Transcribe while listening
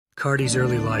Cardi's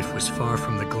early life was far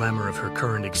from the glamour of her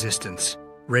current existence.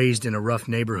 Raised in a rough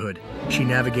neighborhood, she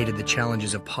navigated the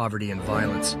challenges of poverty and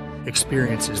violence,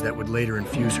 experiences that would later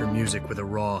infuse her music with a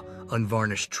raw,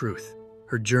 unvarnished truth.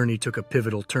 Her journey took a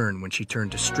pivotal turn when she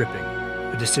turned to stripping,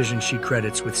 a decision she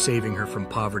credits with saving her from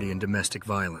poverty and domestic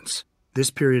violence.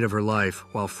 This period of her life,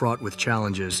 while fraught with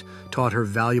challenges, taught her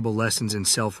valuable lessons in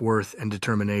self-worth and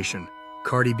determination.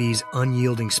 Cardi B's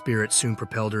unyielding spirit soon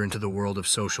propelled her into the world of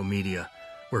social media,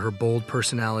 where her bold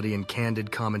personality and candid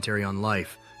commentary on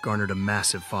life garnered a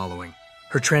massive following.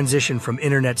 Her transition from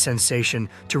internet sensation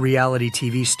to reality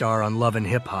TV star on Love and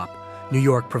Hip Hop, New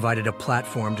York provided a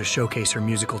platform to showcase her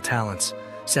musical talents,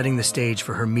 setting the stage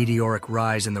for her meteoric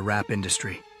rise in the rap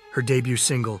industry. Her debut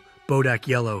single, Bodak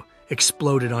Yellow,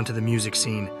 exploded onto the music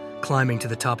scene, climbing to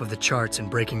the top of the charts and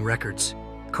breaking records.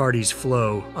 Cardi's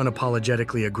flow,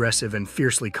 unapologetically aggressive and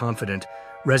fiercely confident,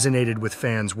 resonated with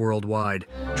fans worldwide,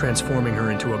 transforming her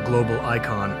into a global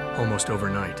icon almost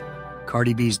overnight.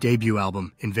 Cardi B's debut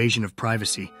album, Invasion of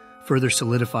Privacy, further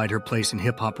solidified her place in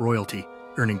hip-hop royalty,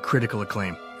 earning critical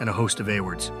acclaim and a host of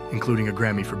awards, including a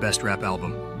Grammy for Best Rap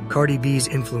Album. Cardi B's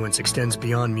influence extends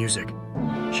beyond music.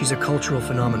 She's a cultural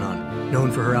phenomenon,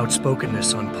 known for her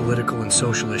outspokenness on political and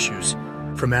social issues,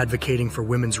 from advocating for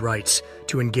women's rights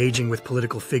to engaging with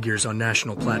political figures on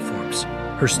national platforms.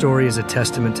 Her story is a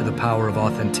testament to the power of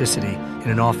authenticity in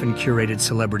an often curated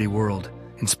celebrity world,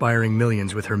 inspiring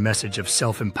millions with her message of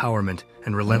self-empowerment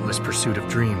and relentless pursuit of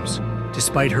dreams.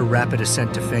 Despite her rapid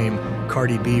ascent to fame,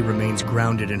 Cardi B remains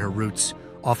grounded in her roots,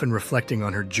 often reflecting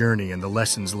on her journey and the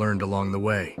lessons learned along the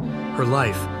way. Her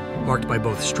life, marked by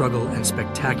both struggle and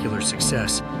spectacular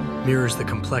success, mirrors the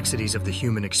complexities of the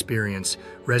human experience,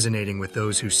 resonating with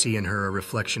those who see in her a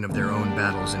reflection of their own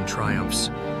battles and triumphs.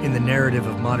 In the narrative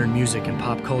of modern music and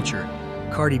pop culture,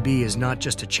 Cardi B is not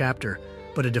just a chapter,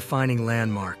 but a defining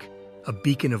landmark, a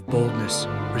beacon of boldness,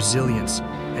 resilience,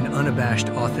 and unabashed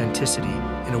authenticity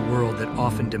in a world that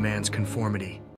often demands conformity.